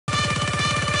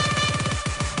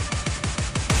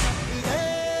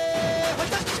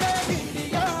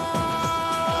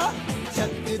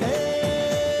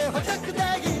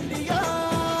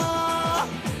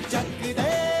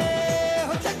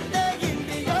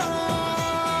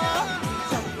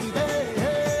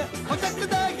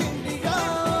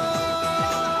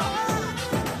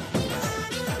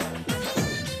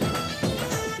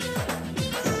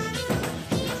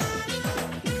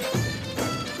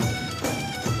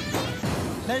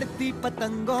लड़ती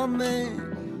पतंगों में,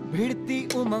 भिड़ती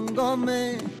उमंगों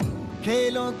में,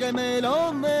 खेलों के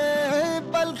मेलों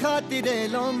में, पल खाती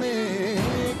रेलों में,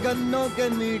 गन्नों के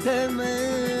मीठे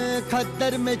में,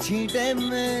 खद्दर में छींटे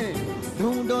में,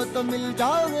 ढूंढो तो मिल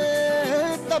जाओगे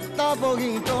तब ताबो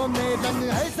गीतों में। रंग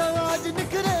ऐसा आज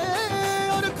निखरे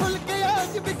और खुल के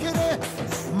आज बिखरे,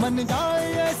 मन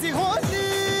जाए ऐसी होली,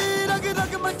 रग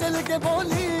रग मचल के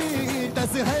बोली।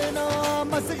 टस है ना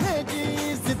मस है जी,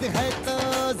 जिद है तो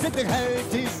जिद है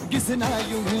जी, किसना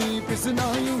यूं ही पिसना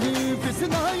यूं ही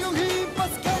पिसना यूं ही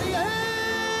बस करिए।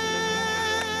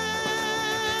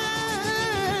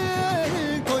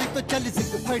 कोई तो चल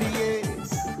जिद फड़िए,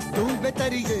 तू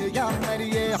बेतरिए या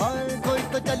मरिए। हाँ कोई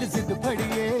तो चल जिद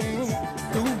फड़िए,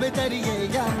 तू बेतरिए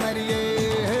या मरिए।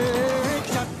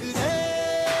 चक दे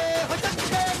हो चक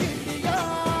दे गिल्लिया,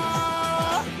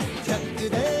 चक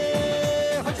दे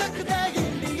हो चक दे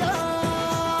गिल्लिया,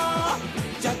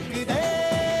 चक दे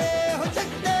हो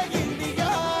चक दे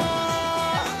गिल्लिया,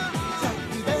 चक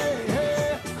दे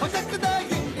हो चक दे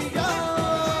गिल्लिया।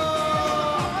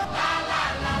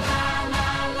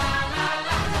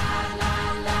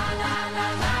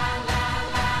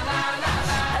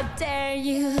 I dare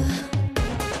you.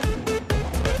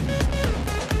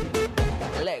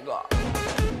 Let go.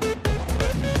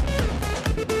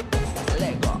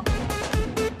 Let go.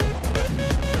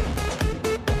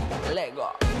 Let go.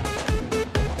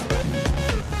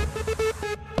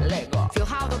 Let go. Feel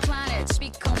how the planets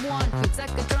become one. It's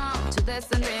like a drum to this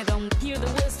and rhythm. Hear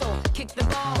the whistle, kick the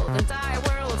ball. The entire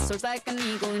world soars like an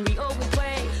eagle, and we all we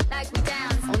play like we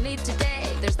dance. Only today,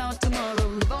 there's no tomorrow.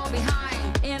 Leave all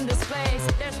behind in this place.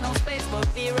 There's no space for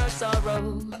fear or sorrow.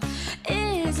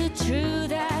 Is it true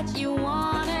that you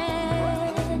want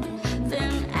it?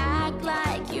 Then act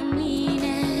like you mean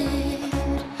it.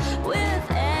 With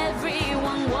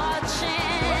everyone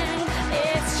watching,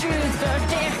 it's truth or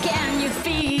dare. Can you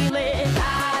feel it?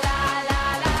 La la la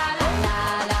la la la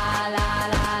la la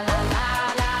la la la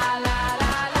la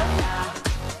la la la.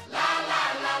 La la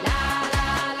la la la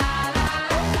la la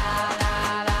la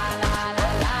la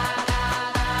la la.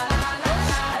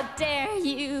 I dare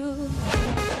you.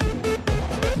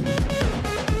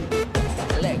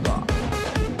 Let go.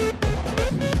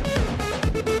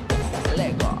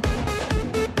 Let go.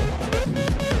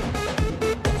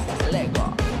 Let go.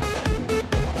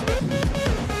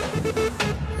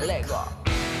 Let go.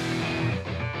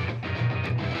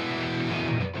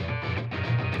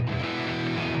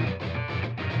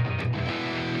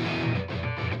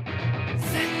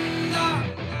 जिंदा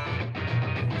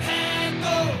है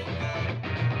तो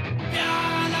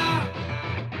प्याला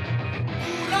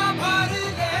पूरा भर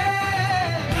ले,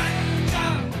 कच्चा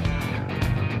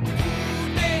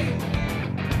टूटे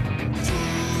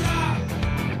चूरा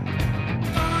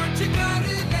कांच कर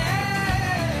ले।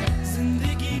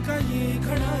 जिंदगी का ये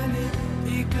खड़ा ले,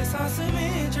 एक सांस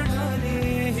में चढ़ा ले,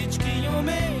 हिचकियों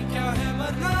में क्या है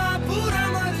मरना, पूरा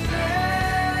मर ले।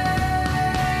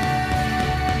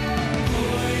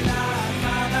 कोयला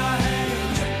काला है,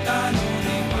 चट्टानों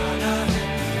ने पाला है,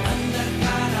 अंदर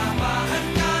काला बाहर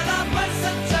काला, पर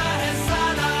सच्चा है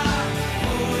साला।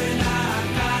 कोयला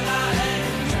काला है,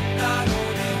 चट्टानों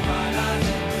ने पाला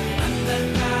है, अंदर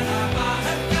काला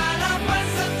बाहर काला, पर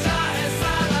सच्चा है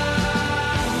साला।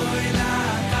 कोयला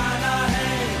काला है,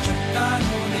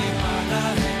 चट्टानों ने पाला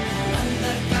है,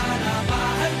 अंदर काला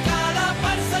बाहर काला,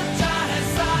 पर सच्चा है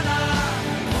साला।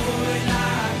 कोयला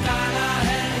काला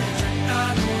है,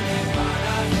 चट्टानों ने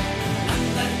पाला है,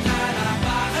 अंदर काला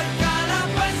बाहर काला,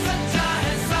 पर सच्चा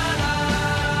है साला।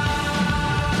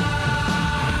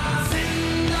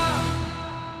 जिंदा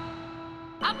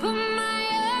I put my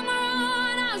armor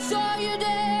on, I'll show you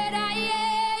that I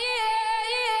am.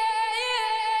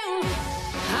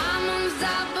 I'm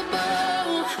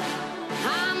unstoppable.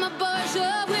 I'm a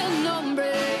Porsche with no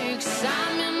brakes.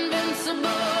 I'm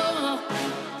invincible.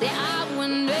 Yeah, I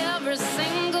win every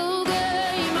single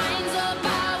game. I'm so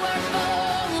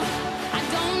powerful. I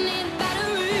don't need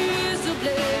batteries to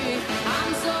play.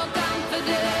 I'm so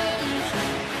confident.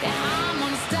 Yeah, I'm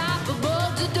unstoppable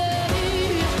today.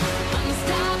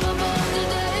 Unstoppable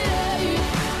today.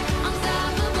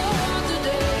 Unstoppable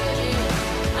today.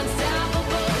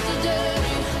 Unstoppable today.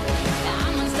 Yeah,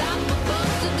 I'm unstoppable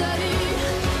today.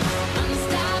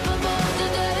 Unstoppable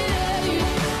today.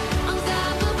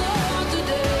 Unstoppable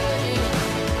today.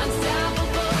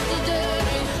 Unstoppable today.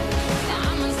 Yeah,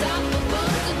 I'm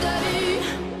unstoppable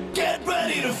today. get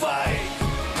ready to fight.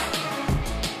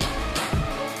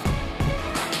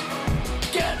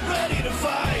 Get ready to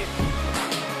fight.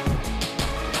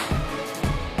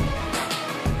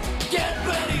 Get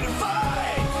ready to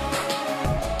fight.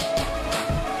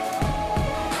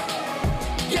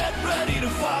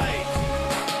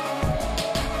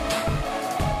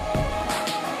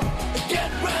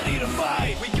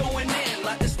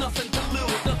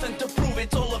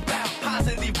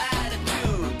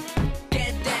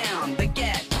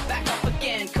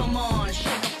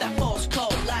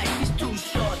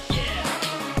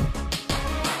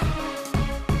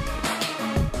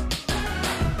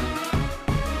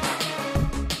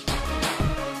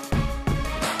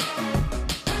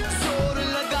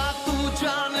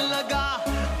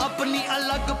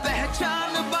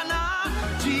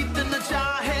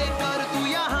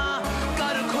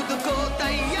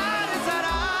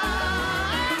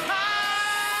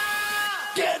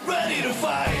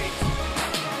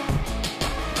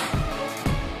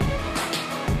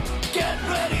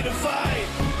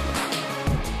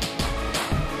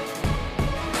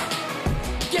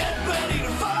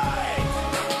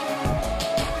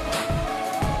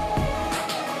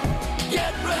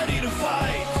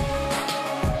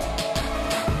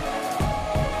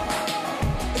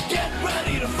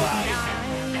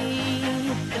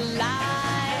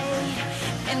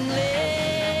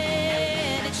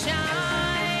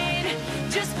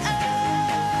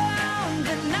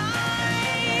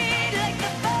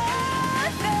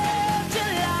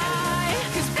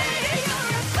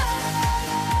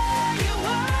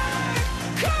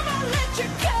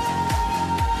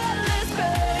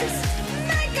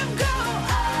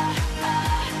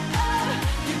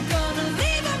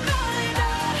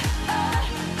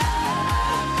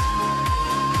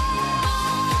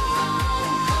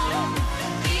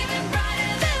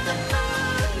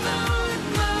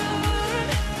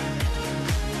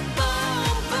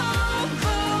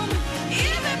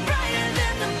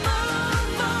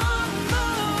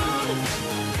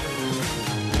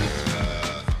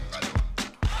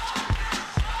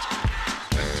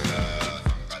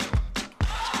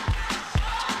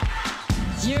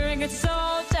 You're a good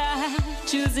soldier,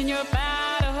 choosing your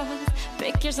battles.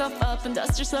 Pick yourself up and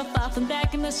dust yourself off and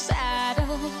back in the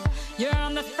saddle. You're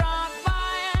on the front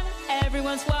line,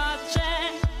 everyone's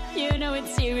watching. You know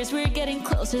it's serious, we're getting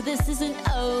closer, this isn't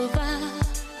over.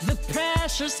 The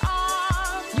pressure's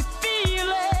on, you feel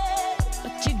it,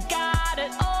 but you got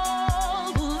it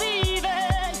all, believe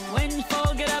it. When you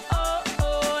fall, get up, oh,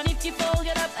 oh, and if you fall,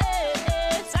 get up, eh,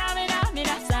 eh. Samina,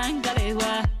 mina,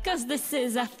 sangalewa, cause this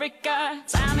is Africa.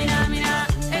 Samina, mina,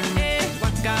 eh, eh,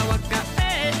 waka, waka,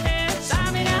 eh, eh.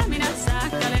 Samina, mina,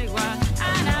 sangalewa,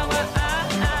 anawa, ah,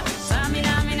 ah.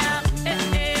 Samina, mina, eh,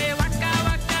 eh, waka,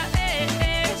 waka, eh,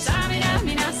 eh. Samina,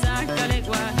 mina,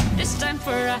 sangalewa, this time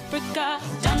for Africa.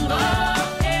 Jungle,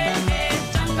 eh, eh,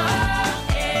 jungle,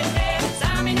 eh, eh.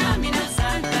 Samina, mina,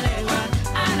 sangalewa,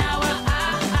 anawa,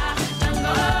 ah, ah.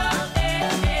 Jungle, eh,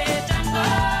 eh, jungle,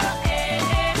 eh,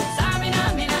 eh. Samina,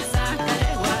 mina,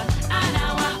 sangalewa,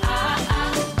 anawa, ah,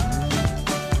 ah.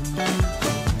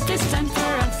 This time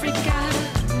for Africa.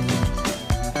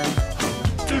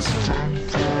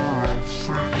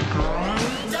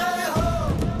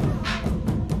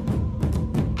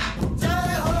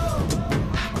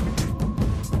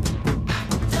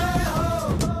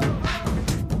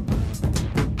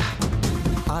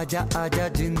 आजा आजा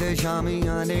जिंद शामी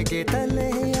आने के तले,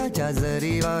 आजा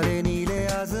जरी वाले नीले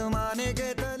आसमाने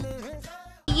के तले।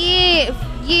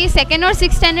 ये सेकेंड और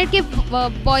सिक्स स्टैंडर्ड के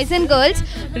बॉयज एंड गर्ल्स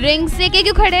रिंग्स लेके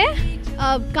क्यों खड़े हैं?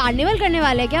 कार्निवल करने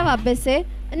वाले हैं क्या वापस से?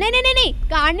 नहीं नहीं नहीं नहीं,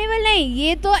 कार्निवल नहीं,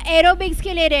 ये तो एरोबिक्स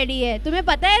के लिए रेडी है। तुम्हें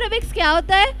पता है एरोबिक्स क्या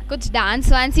होता है? कुछ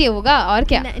डांस वांस ही होगा और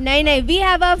क्या? नहीं नहीं, we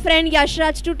have a friend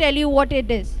Yashraj to tell you what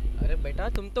it is. अरे बेटा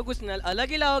तुम तो कुछ अलग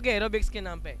ही लाओगे एरोबिक्स के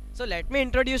नाम पे। So let me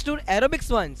introduce to aerobics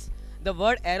once. The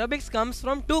word aerobics comes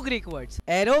from two Greek words.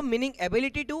 Aero meaning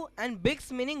ability to and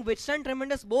bics meaning withstand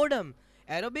tremendous boredom.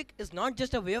 Aerobic is not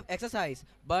just a way of exercise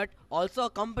but also a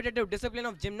competitive discipline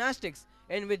of gymnastics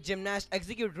in which gymnasts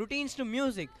execute routines to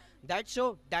music that show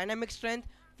dynamic strength,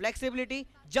 flexibility,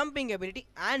 jumping ability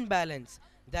and balance.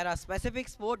 There are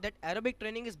specific sports that aerobic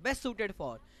training is best suited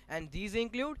for, and these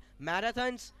include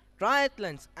marathons,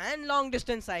 triathlons and long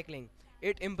distance cycling.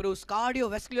 It improves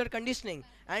cardiovascular conditioning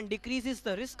and decreases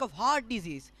the risk of heart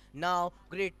disease. Now,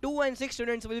 grade 2 and 6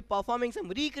 students will be performing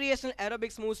some recreational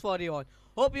aerobics moves for you all.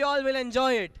 Hope you all will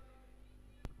enjoy it.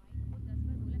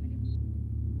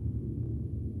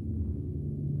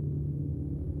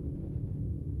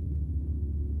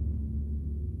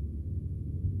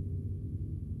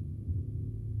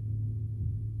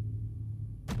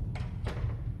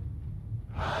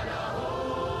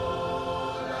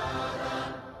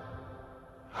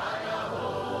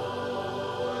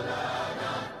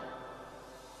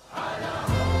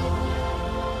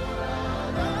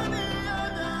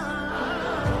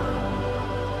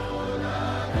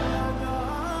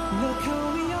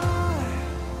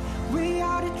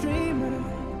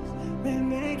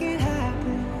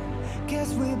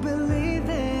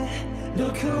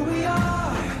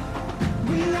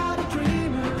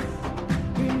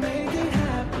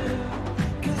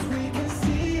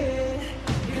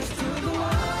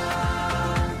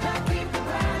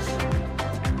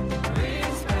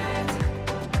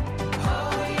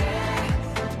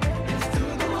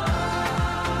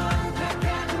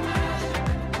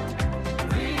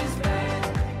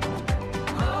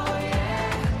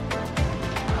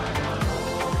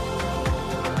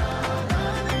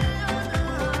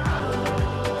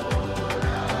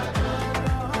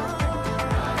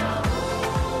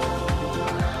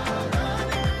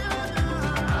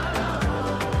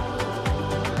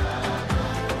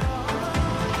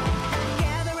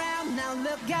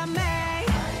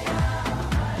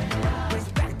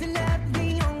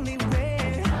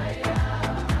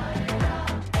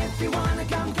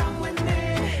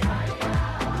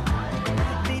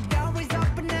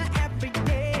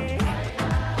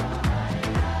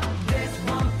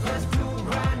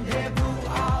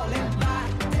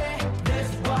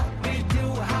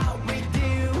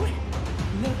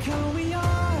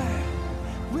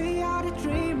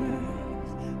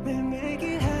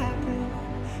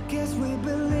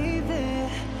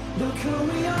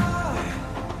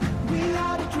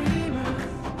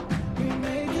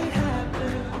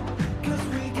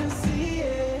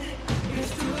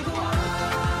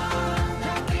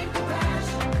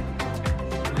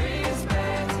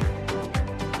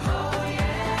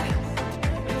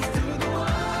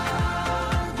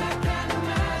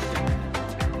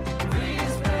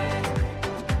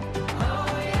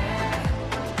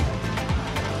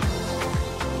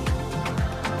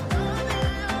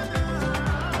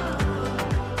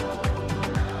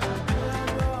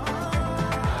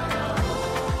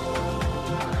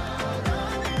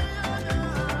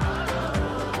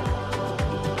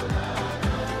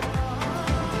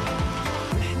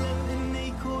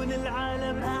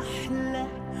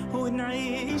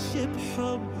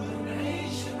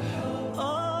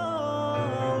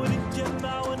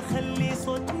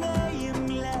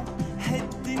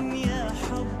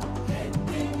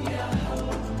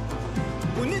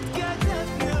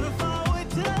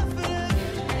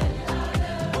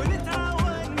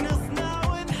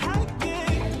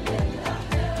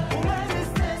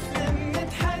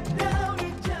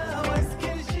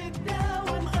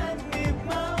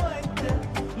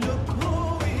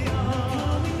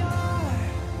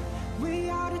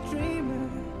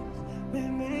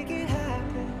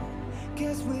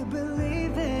 guess we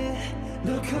believe it.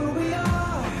 Look who we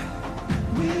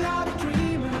are the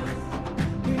dreamers.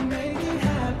 We make it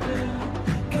happen,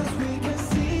 cause we can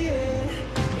see it.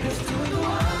 It's to the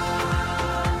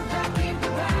ones that keep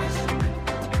the passion,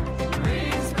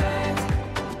 respect,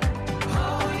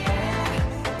 oh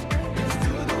yeah. It's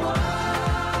to the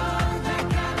ones that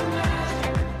got the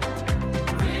magic,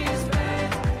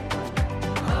 respect,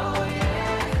 oh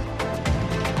yeah.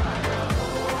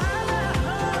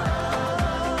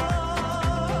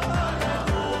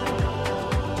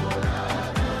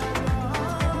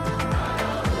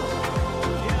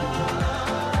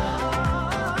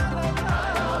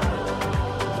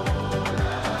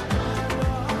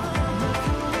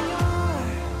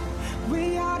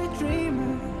 We are the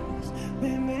dreamers, we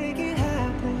make it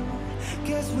happen,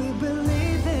 guess we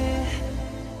believe it.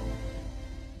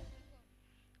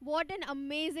 What an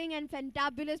amazing and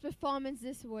fantabulous performance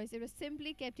this was. It was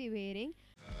simply captivating.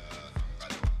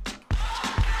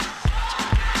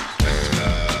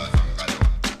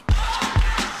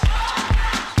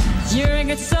 You're a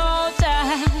good soldier,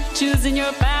 choosing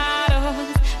your battle.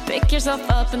 Pick yourself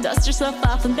up and dust yourself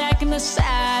off and back in the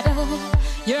saddle.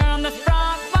 You're on the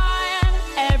front line,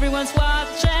 everyone's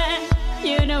watching.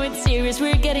 You know it's serious,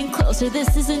 we're getting closer,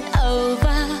 this isn't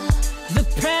over. The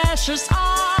pressure's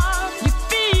on, you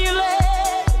feel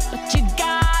it, but you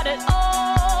got it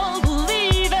all,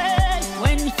 believe it.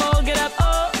 When you fall, get up,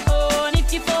 oh, oh, and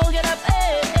if you fall, get up,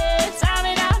 eh, eh.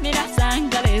 Samina, mina,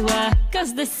 sangalewa,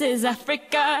 cause this is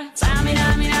Africa.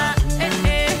 Samina, mina, eh,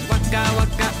 eh, waka,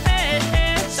 waka, eh,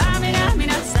 eh. Samina,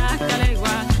 mina,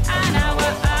 sangalewa, anawa,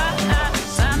 ah, ah.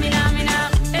 Samina, mina,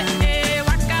 eh, eh,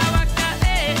 waka, waka,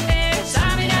 eh, eh.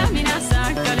 Samina, mina,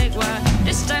 sangalewa,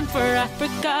 this time for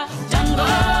Africa. Jungle,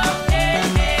 eh,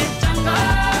 eh, jungle,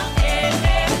 eh,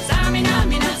 eh. Samina,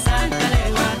 mina,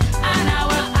 sangalewa,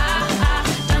 anawa, ah, ah.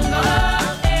 Jungle,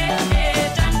 eh, eh,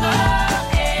 jungle,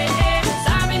 eh, eh.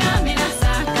 Samina, mina,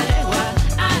 sangalewa,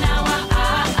 anawa,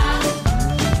 ah, ah.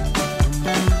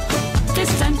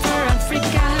 This time for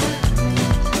Africa.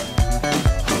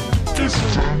 This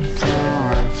time for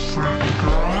Africa.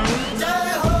 जय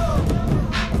हो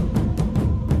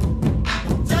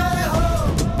जय हो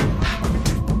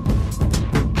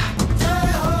जय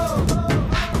हो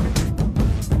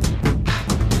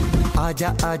आजा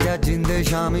आजा जिंद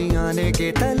शामी आने के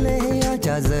तले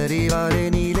आजा जरी वाले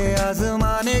नीले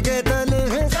आसमाने के तले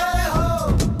जय हो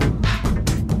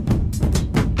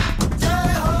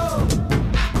जय हो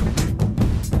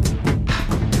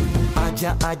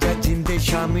आजा आजा जिंद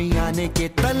शामी आने के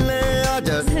तले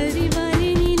आजा हरी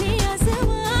वाली नीले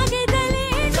आसमां के तले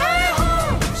जय हो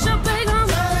Chopin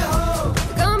जय हो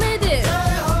Comedy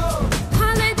जय हो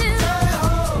Holiday जय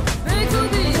हो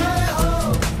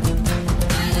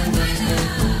Recovery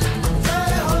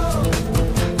जय हो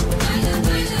जय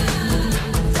हो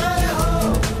जय हो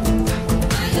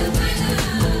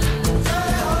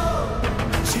जय हो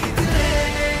जीत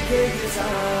लेंगे ये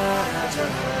सारा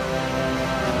जहां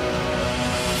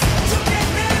झुके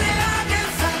तेरे आगे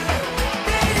सर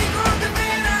तेरी गोद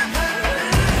मेरा घर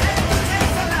है तुझे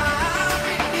सलाम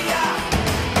इंडिया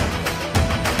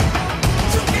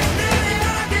झुके तेरे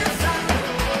आगे सर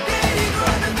तेरी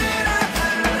गोद मेरा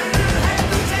घर है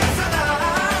तुझे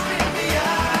सलाम इंडिया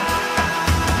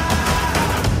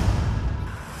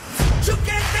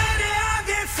झुके तेरे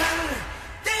आगे सर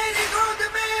तेरी गोद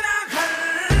मेरा घर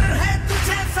है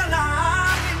तुझे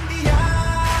सलाम इंडिया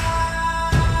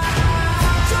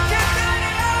झुके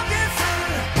तेरे आगे सर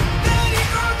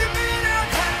तेरी गोद मेरा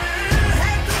घर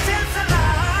है तुझे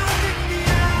सलाम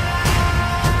इंडिया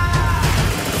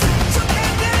झुके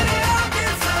तेरे आगे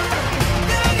सर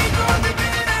तेरी गोद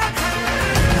मेरा घर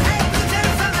है तुझे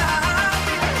सलाम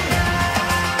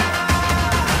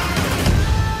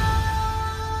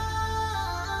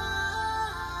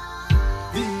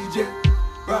DJ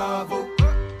Bravo,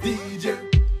 DJ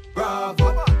Bravo,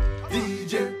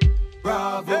 DJ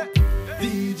Bravo,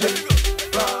 DJ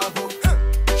Bravo.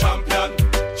 Champion,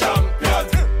 champion,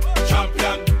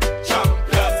 champion,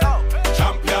 champion,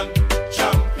 champion,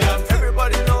 champion.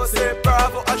 Everybody knows say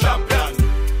Bravo a champion,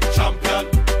 champion,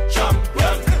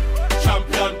 champion,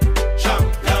 champion,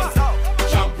 champion,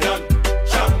 champion,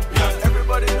 champion.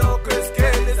 Everybody know Chris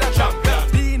Gayle is a champion.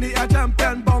 Beanie a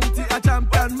champion, Bounty a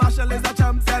champion, Marshall is a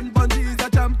champion, Bungie is a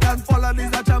champion, Folland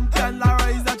is a champion, Lara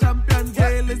is a champion,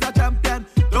 Gayle is a champion.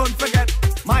 Don't forget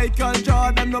Michael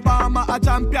Jordan, Obama a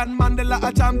champion, Mandela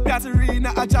a champion,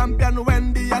 Serena a champion,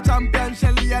 Wendy a champion,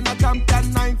 Shelly and a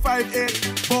champion,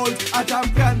 958 Bolt a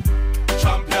champion.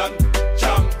 Champion,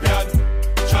 champion,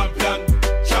 champion,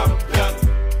 champion,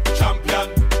 champion,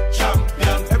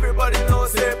 champion. Everybody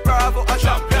knows say Bravo a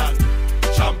champion,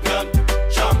 champion,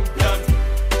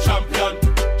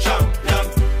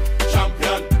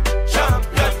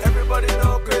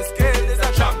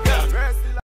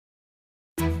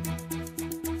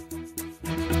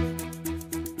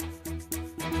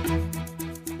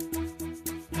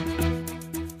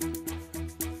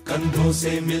 कंधों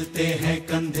से मिलते हैं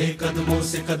कंधे, कदमों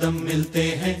से कदम मिलते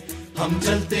हैं, हम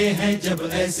चलते हैं जब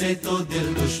ऐसे तो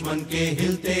दिल दुश्मन के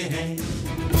हिलते हैं।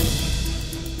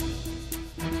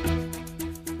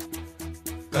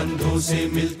 कंधों से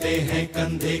मिलते हैं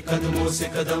कंधे, कदमों से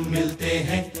कदम मिलते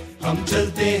हैं, हम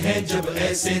चलते हैं जब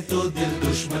ऐसे तो दिल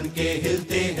दुश्मन के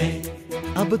हिलते हैं।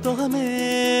 अब तो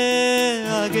हमें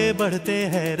आगे बढ़ते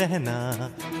हैं रहना,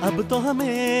 अब तो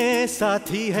हमें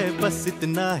साथी है बस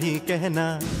इतना ही कहना।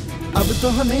 अब तो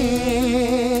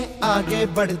हमें आगे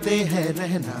बढ़ते हैं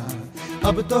रहना,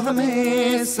 अब तो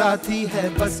हमें साथी है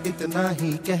बस इतना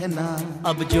ही कहना।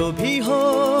 अब जो भी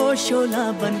हो शोला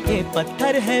बन के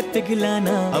पत्थर है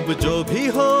पिघलाना, अब जो भी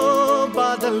हो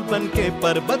बादल बन के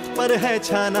पर्वत पर है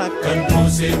छाना। कंधों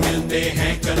से मिलते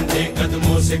हैं कंधे,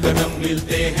 कदमों से कदम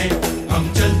मिलते हैं,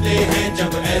 हम चलते हैं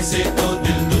जब ऐसे तो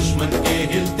दिल दुश्मन के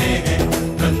हिलते हैं।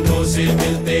 कंधों से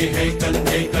मिलते हैं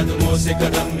कंधे, कदमों से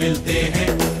कदम मिलते हैं,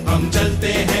 हम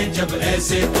चलते हैं जब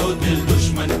ऐसे तो दिल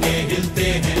दुश्मन के हिलते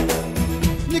हैं।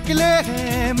 निकले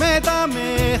हैं मैदान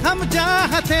में हम जा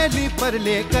हथेली पर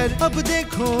लेकर, अब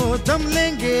देखो दम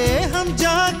लेंगे हम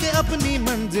जाके अपनी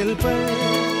मंजिल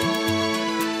पर।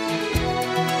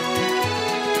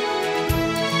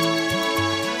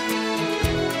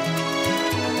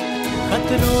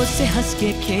 खतरों से हंस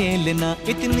के खेलना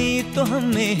इतनी तो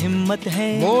हमें हिम्मत है,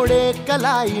 मोड़े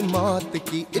कलाई मौत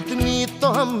की इतनी तो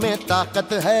हमें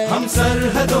ताकत है। हम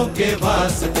सरहदों के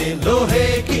वास्ते लोहे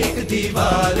की एक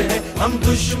दीवार है, हम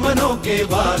दुश्मनों के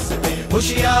वास्ते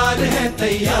होशियार हैं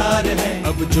तैयार हैं।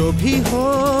 अब जो भी हो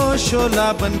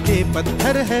शोला बन के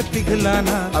पत्थर है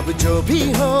पिघलाना, अब जो भी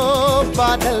हो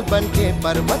बादल बन के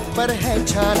पर्वत पर है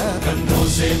छाना। कंधों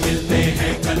से मिलते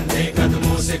हैं कंधे,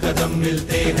 कदमों से कदम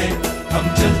मिलते हैं, हम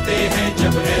चलते हैं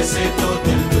जब ऐसे तो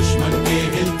दिल दुश्मन के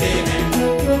हिलते हैं।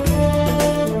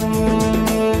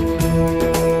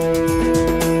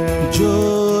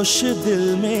 जोश दिल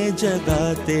में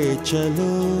जगाते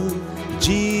चलो,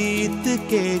 जीत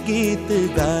के गीत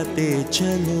गाते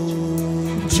चलो।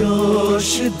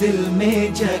 जोश दिल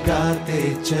में जगाते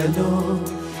चलो,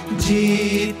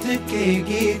 जीत के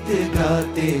गीत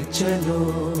गाते चलो।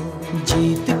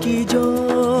 जीत की जो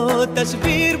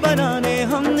तस्वीर बनाने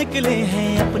हम निकले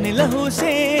हैं अपने लहू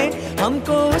से,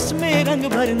 हमको उसमें रंग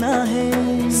भरना है।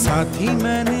 साथी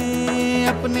मैंने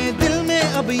अपने दिल में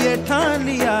अब ये ठान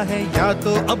लिया है, या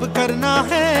तो अब करना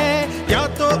है या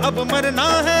तो अब मरना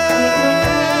है।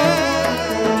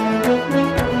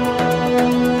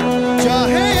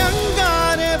 चाहे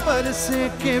अंगारे बरसे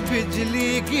के बिजली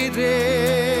गिरे,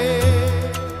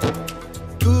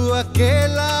 तू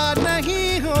अकेला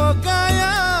नहीं होगा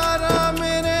यारा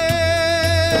मेरे।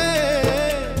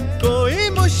 कोई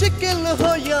मुश्किल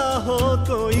हो या हो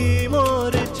कोई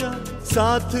मोर्चा,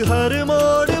 साथ हर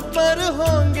मोड़ पर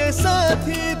होंगे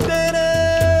साथी तेरे।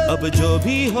 अब जो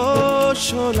भी हो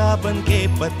शोला बन के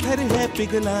पत्थर है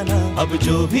पिघलाना, अब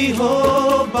जो भी हो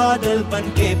बादल बन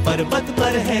के पर्वत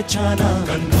पर है छाना।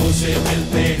 कंधों से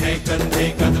मिलते हैं कंधे,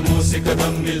 कदमों से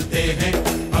कदम मिलते हैं,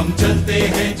 हम चलते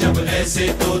हैं जब ऐसे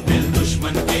तो दिल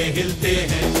दुश्मन के हिलते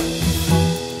हैं।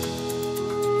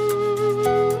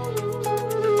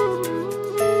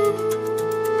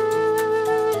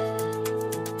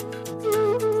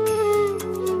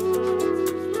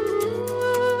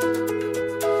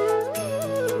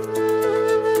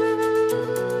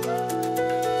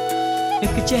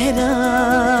 एक चेहरा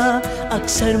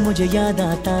अक्सर मुझे याद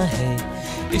आता है,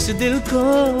 इस दिल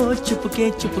को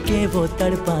चुपके वो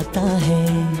तड़पाता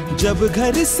है। जब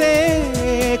घर से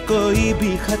कोई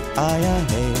भी खत आया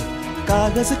है,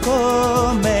 कागज को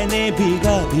मैंने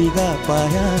भीगा भीगा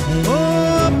पाया है। ओ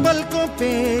पलकों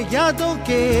पे यादों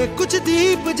के कुछ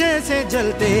दीप जैसे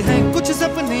जलते हैं, कुछ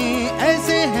सपने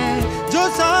ऐसे हैं जो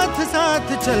साथ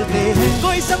साथ चलते हैं।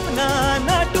 कोई सपना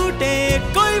ना टूटे,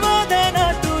 कोई वादा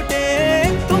ना टूटे,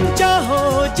 तुम चाहो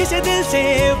जिसे दिल से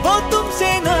वो तुमसे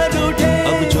ना रूठे।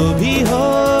 अब जो भी हो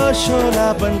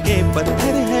शोला बन के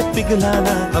पत्थर है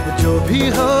पिघलाना, अब जो भी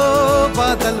हो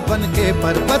बादल बन के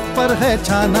पर्वत पर है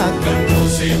छाना। कंधों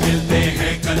से मिलते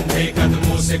हैं कंधे,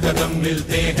 कदमों से कदम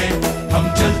मिलते हैं, हम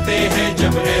चलते हैं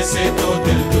जब ऐसे तो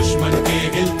दिल दुश्मन के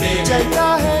हिलते हैं। चलता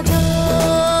है जो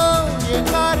ये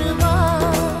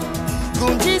कारवां,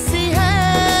 गूंजी सी है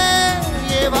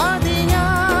ये वादियां,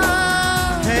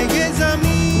 है ये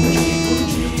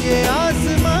जमीन ये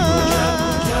आसमां,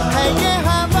 है ये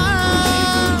हवा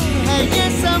है ये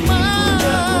समा।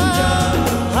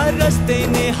 हर रास्ते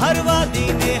ने हर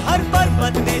वादी ने हर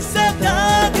पर्वत ने सदा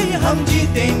दी, हम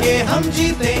जीतेंगे हम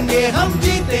जीतेंगे हम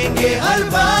जीतेंगे हर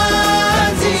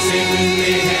बाजी। कंधों से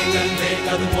मिलते हैं कंधे,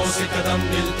 कदमों से कदम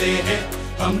मिलते हैं,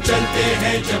 हम चलते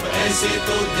हैं जब ऐसे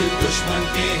तो दिल दुश्मन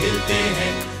के हिलते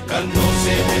हैं, कंधों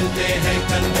से मिलते हैं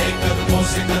कंधे, कदमों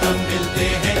से कदम मिलते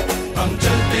हैं। हम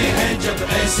चलते हैं जब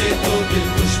ऐसे तो दिल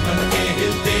दुश्मन के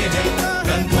हिलते हैं,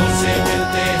 कंधों से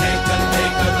मिलते हैं कंधे,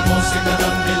 कदमों से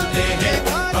कदम मिलते हैं।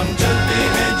 हम चलते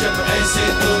हैं जब ऐसे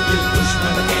तो दिल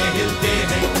दुश्मन के हिलते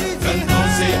हैं, कंधों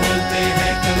से मिलते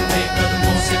हैं कंधे,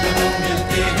 कदमों से कदम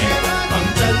मिलते हैं। हम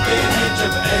चलते हैं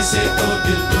जब ऐसे तो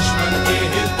दिल दुश्मन के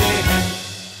हिलते हैं।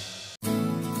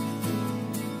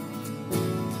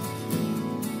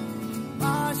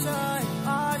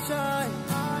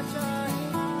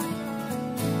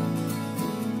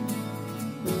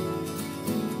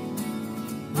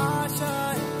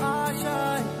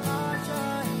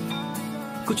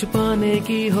 कुछ पाने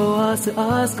की हो आस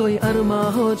आस, कोई अरमा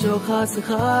हो जो खास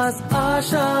खास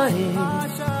आशाएं,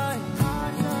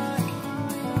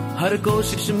 हर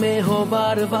कोशिश में हो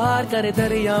बार बार करे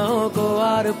दरियाओं को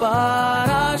आर पार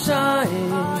आशाएं।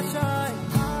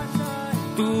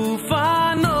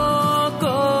 तूफानों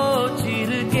को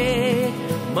चीर के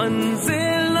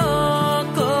मंजिलों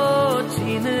को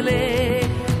छीन ले,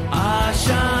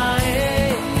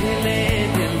 आशाएं ले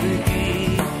दिल की,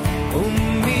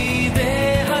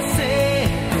 उम्मीदें हंसे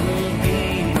दिल की।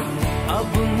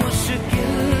 अब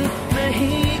मुश्किल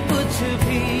नहीं कुछ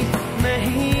भी,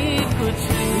 नहीं कुछ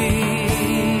भी।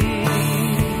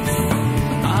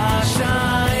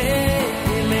 आशाएं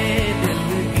ले दिल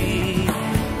की,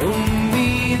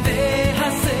 उम्मीदें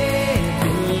हंसे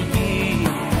दिल की।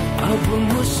 अब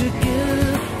मुश्किल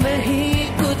नहीं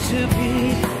कुछ भी,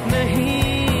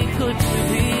 नहीं कुछ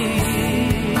भी।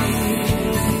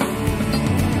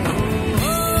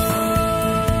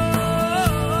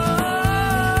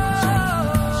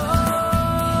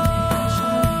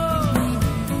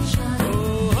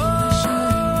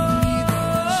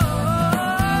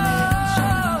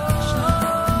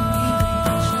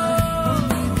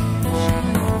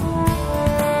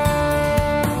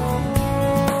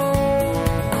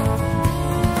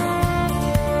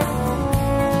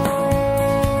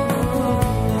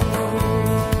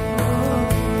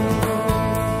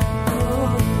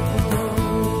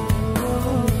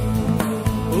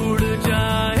 उड़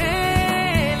जाए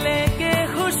लेके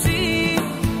खुशी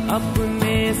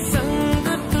अपने संग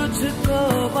तुझको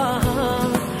वहाँ,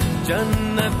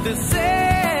 जन्नत से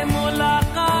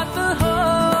मुलाकात हो,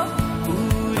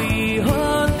 पूरी हो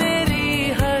तेरी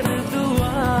हर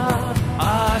दुआ।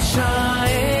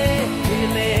 आशाएं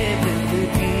खिले दिल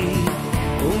की,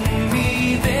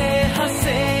 उम्मीदें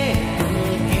हंसे दिल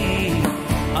की।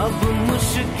 अब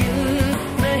मुश्किल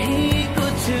नहीं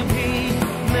कुछ भी,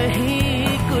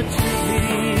 नहीं कुछ भी।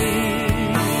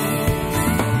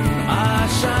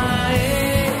 आशाएं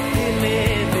खिले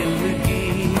दिल की,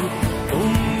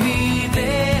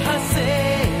 उम्मीदें हंसे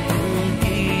दिल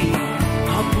की।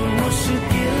 अब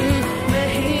मुश्किल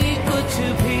नहीं कुछ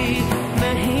भी,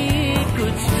 नहीं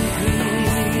कुछ भी।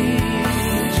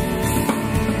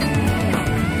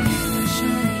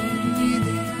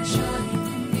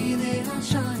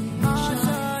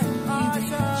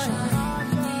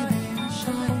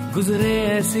 गुजरे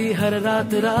ऐसी हर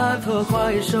रात रात, हो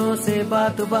ख्वाहिशों से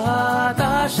बात बात।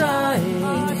 आशाएं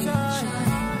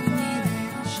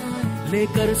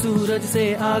लेकर सूरज से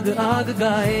आग आग,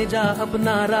 गाए जा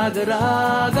अपना राग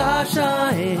राग।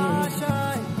 आशाएं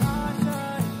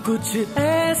कुछ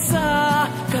ऐसा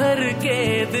करके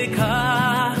दिखा,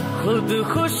 खुद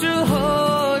खुश हो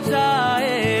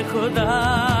जाए खुदा।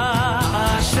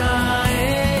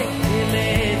 आशाएं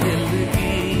खिले दिल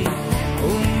की,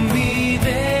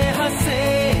 उम्मीदें हंसे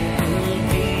दिल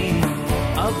की।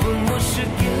 अब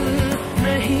मुश्किल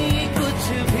नहीं कुछ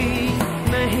भी,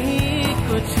 नहीं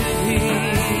कुछ भी।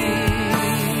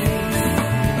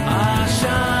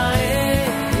 आशाएं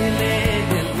खिले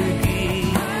दिल की,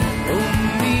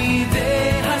 उम्मीदें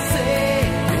हंसे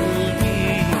दिल की।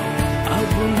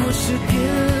 अब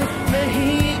मुश्किल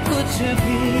नहीं कुछ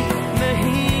भी,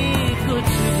 नहीं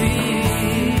कुछ भी।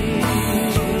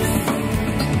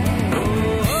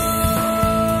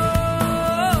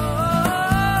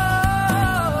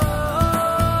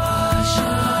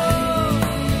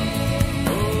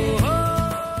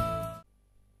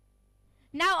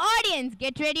 Now audience,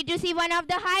 get ready to see one of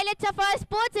the highlights of our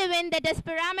sports event, that is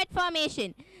pyramid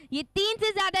formation. ये 3 से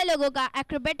ज़्यादा लोगों का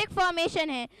एक्रोबेटिक फॉर्मेशन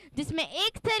है, जिसमें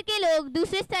एक स्तर के लोग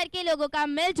दूसरे स्तर के लोगों का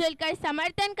मिलजुल कर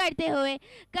समर्थन करते हुए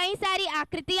कई सारी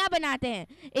आकृतियां बनाते हैं।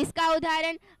 इसका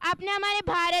उदाहरण आपने हमारे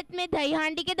भारत में दही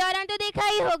हांडी के दौरान तो देखा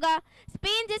ही होगा।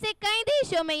 स्पेन स्पेन जैसे कई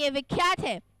देशों में ये विख्यात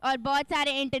है और बहुत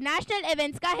सारे इंटरनेशनल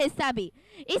इवेंट्स का हिस्सा भी।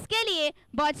 इसके लिए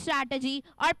बहुत स्ट्रैटेजी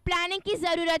और प्लानिंग की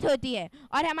ज़रूरत होती है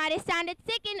और हमारे स्टैंडर्ड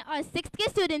 2nd और 6th के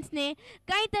स्टूडेंट्स ने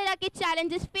कई तरह के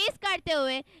चैलेंजेस फेस करते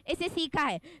हुए इसे सीखा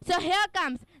है। So here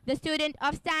comes the student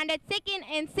of standard 2nd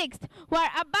and 6th who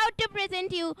are about to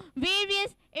present you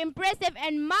various impressive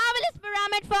and marvelous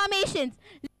pyramid formations.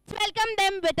 Let's welcome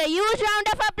them with a huge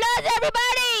round of applause,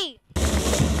 everybody!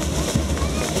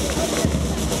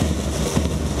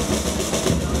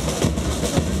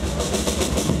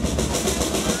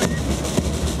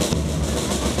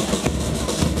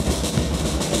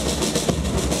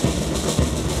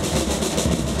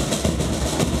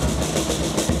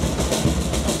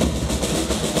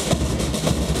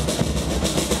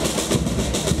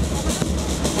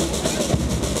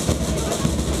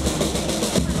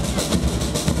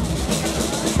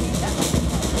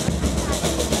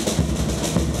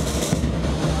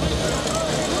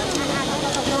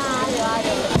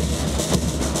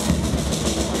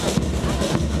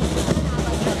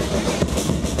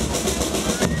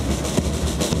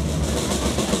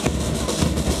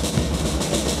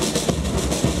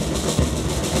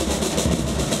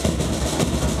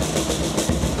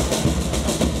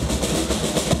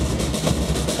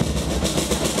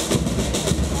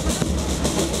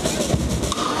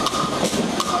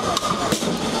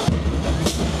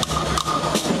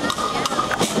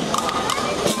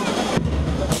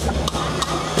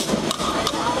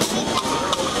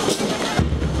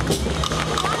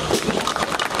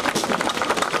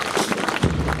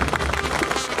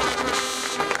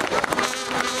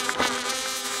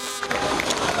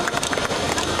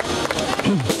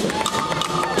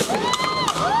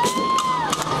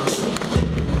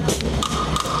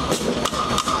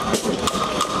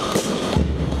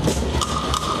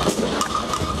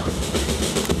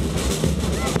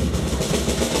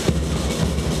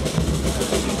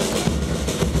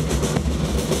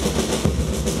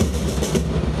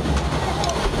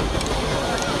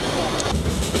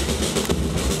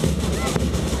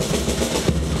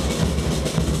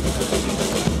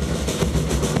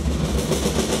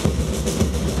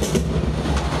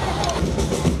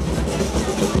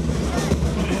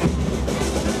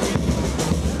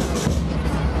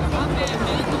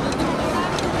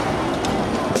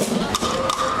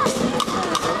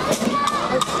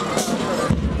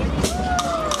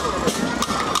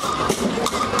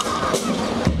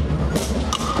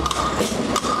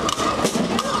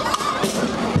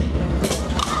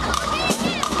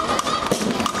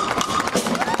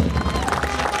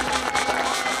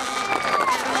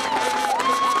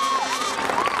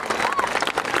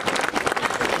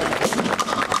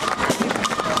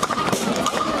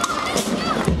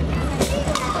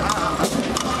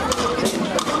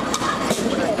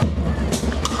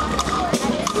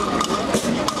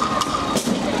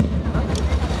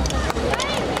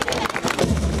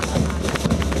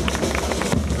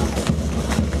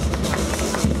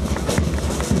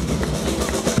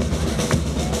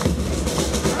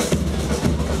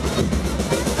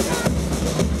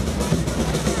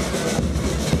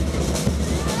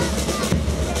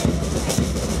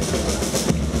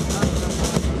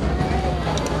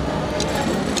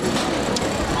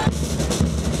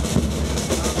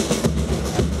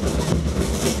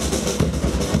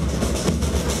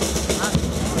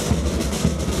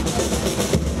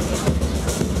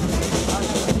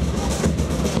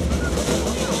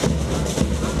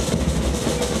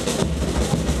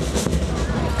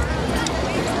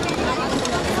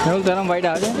 Rahul तरम wide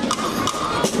आ जाए।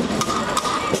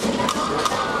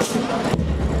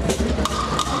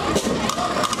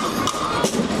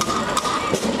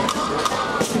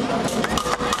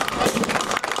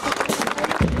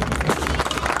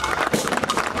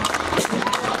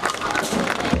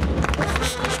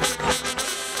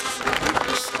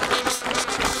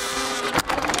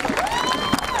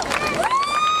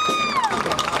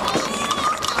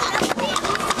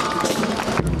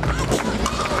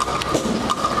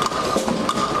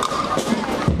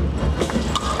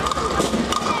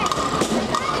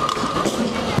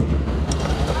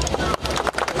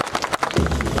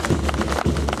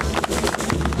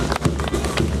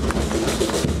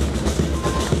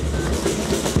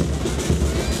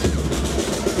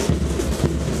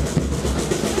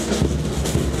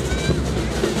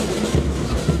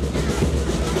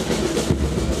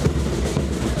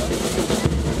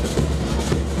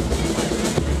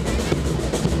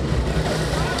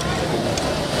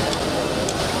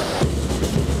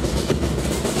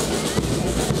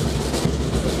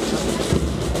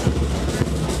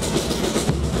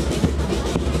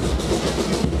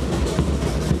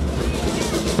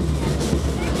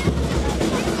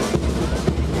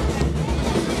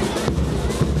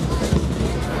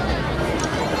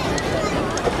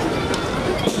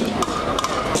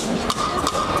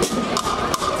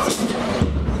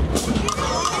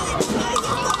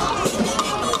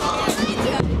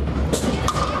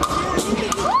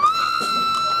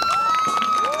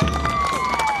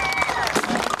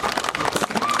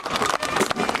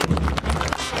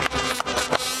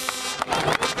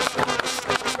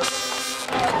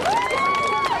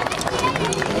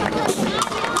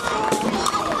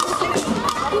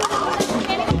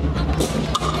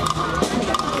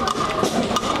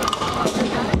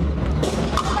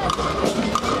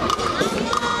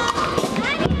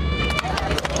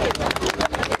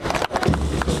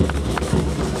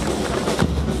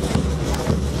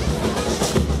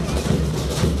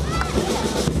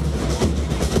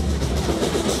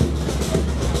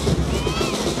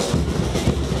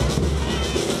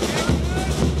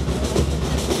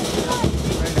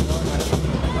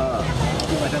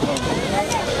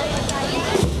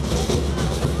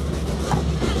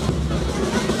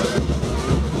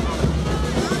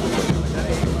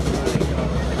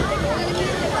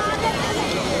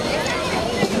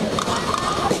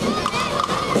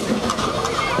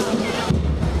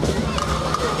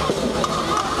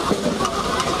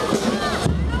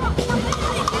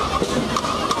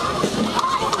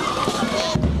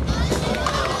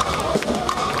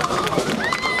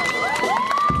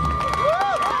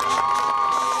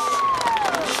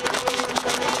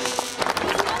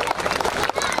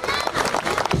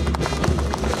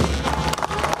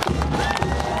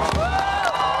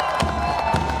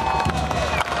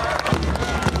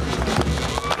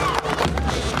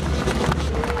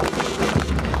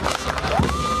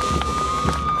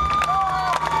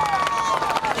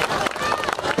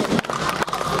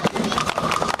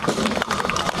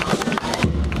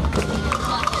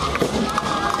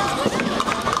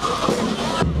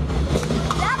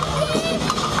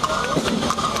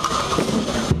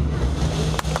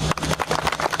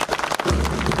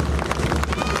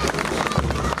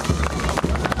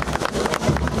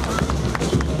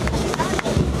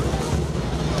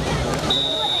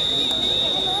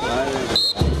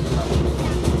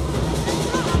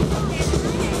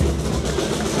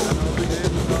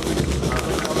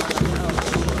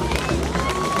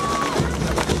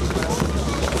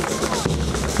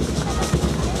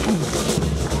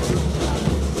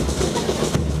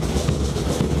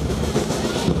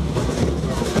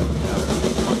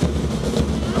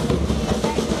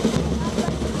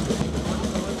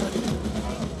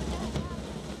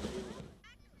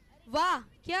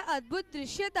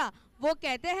 दृश्यता, वो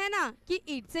कहते हैं ना कि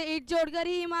ईंट से ईंट जोड़कर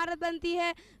ही इमारत बनती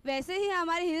है, वैसे ही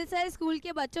हमारे हिल्स हाई स्कूल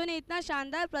के बच्चों ने इतना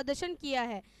शानदार प्रदर्शन किया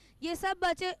है। ये सब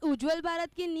बच्चे उज्जवल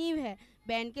भारत की नींव है।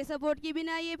 बैंड के सपोर्ट के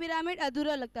बिना ये पिरामिड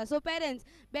अधूरा लगता। सो पेरेंट्स,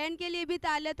 बैंड के लिए भी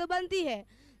तालियां तो बनती है।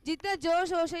 जितना जोर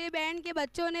शोर से ये बैंड के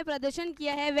बच्चों ने प्रदर्शन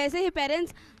किया है, वैसे ही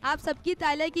पेरेंट्स आप सबकी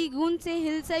तालियां की गूंज से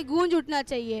हिल से गूंज उठना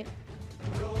चाहिए।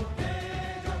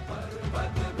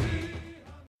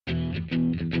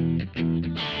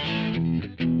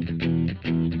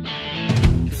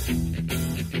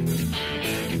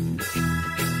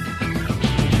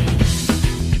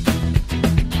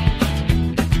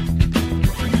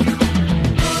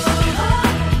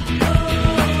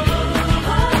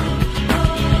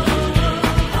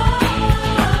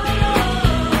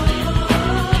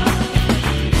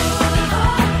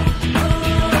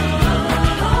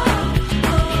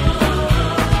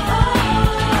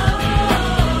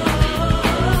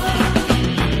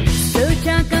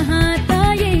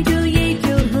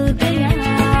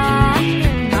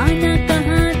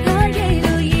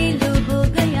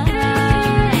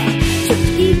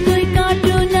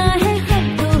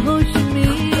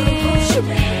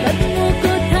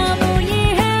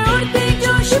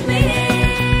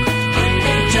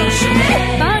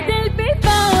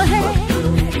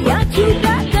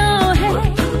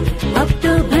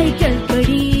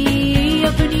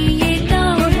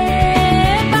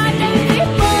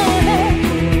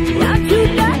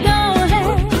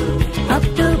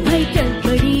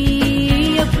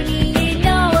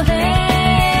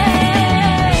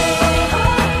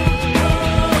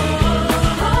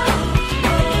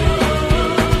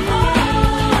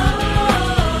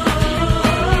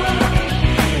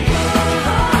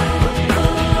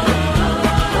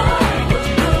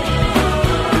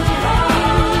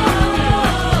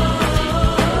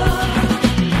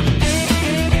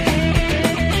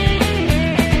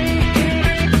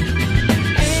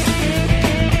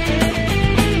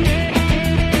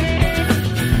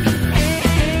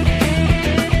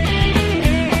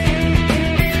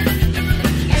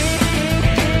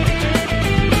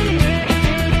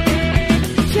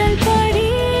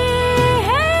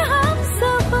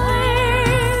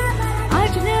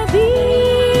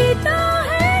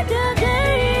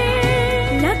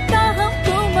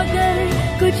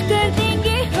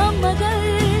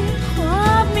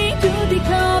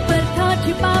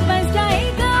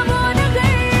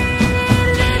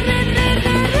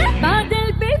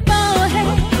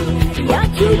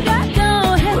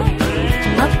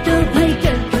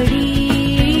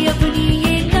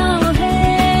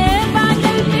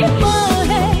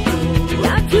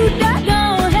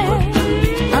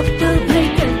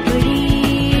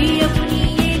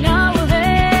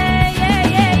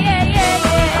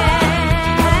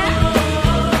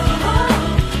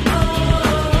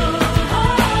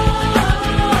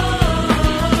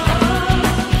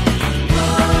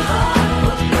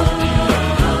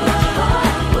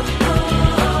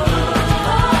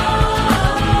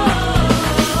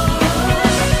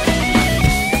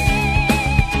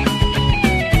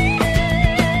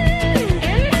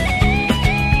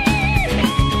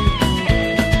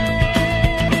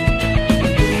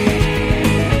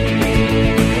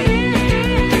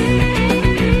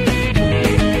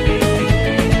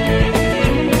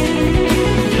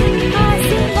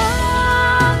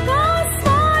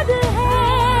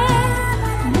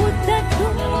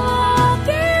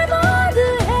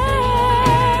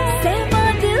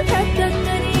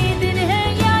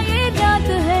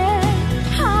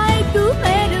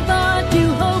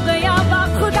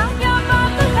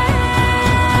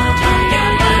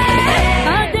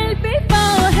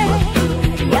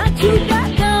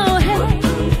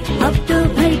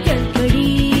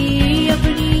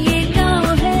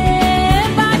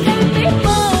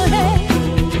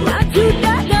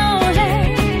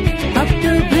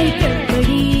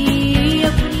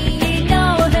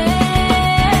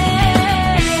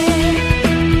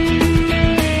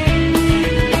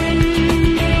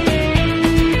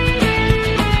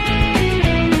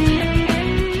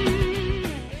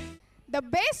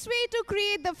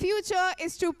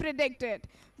 is to predict it.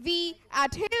 We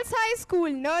at Hills High School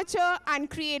nurture and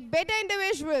create better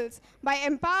individuals by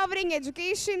empowering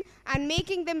education and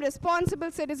making them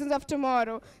responsible citizens of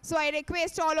tomorrow. So I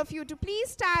request all of you to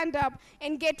please stand up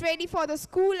and get ready for the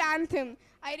school anthem.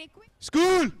 I request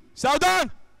School,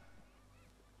 Saudhan!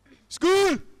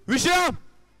 School, Vishram!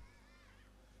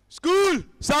 School,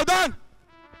 Saudhan!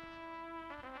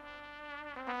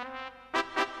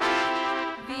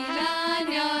 We learn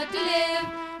here to live,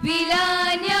 we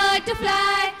learn here to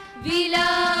fly, we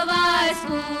love our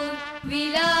school,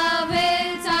 we love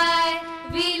Hills High,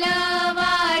 we love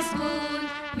our school,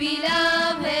 we love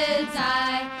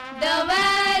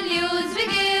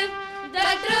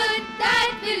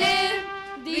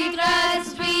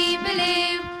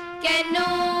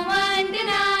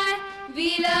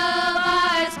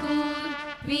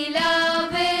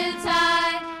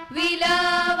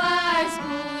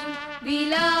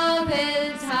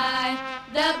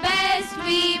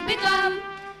become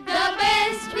the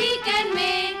best we can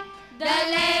make, the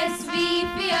less we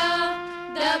fear,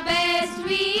 the best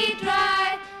we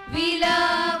try. We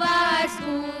love our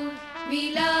school,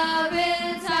 we love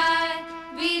Hills High,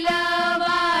 we love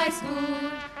our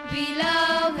school, we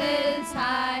love Hills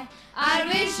High. Our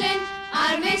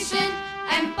mission,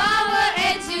 empower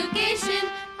education.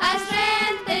 Our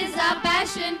strength is our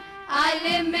passion, our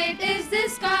limit is the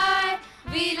sky.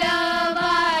 We love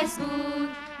our school,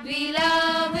 we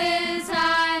love Hills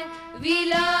High, we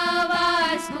love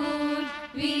our school,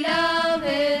 we love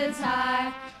Hills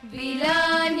High. We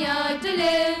learn here to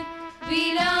live, we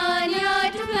learn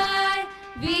here to fly.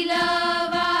 We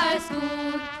love our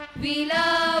school, we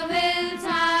love Hills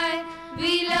High,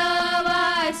 we love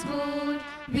our school,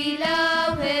 we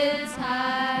love Hills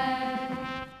High.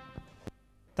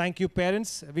 Thank you,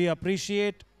 parents. We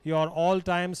appreciate your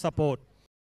all-time support.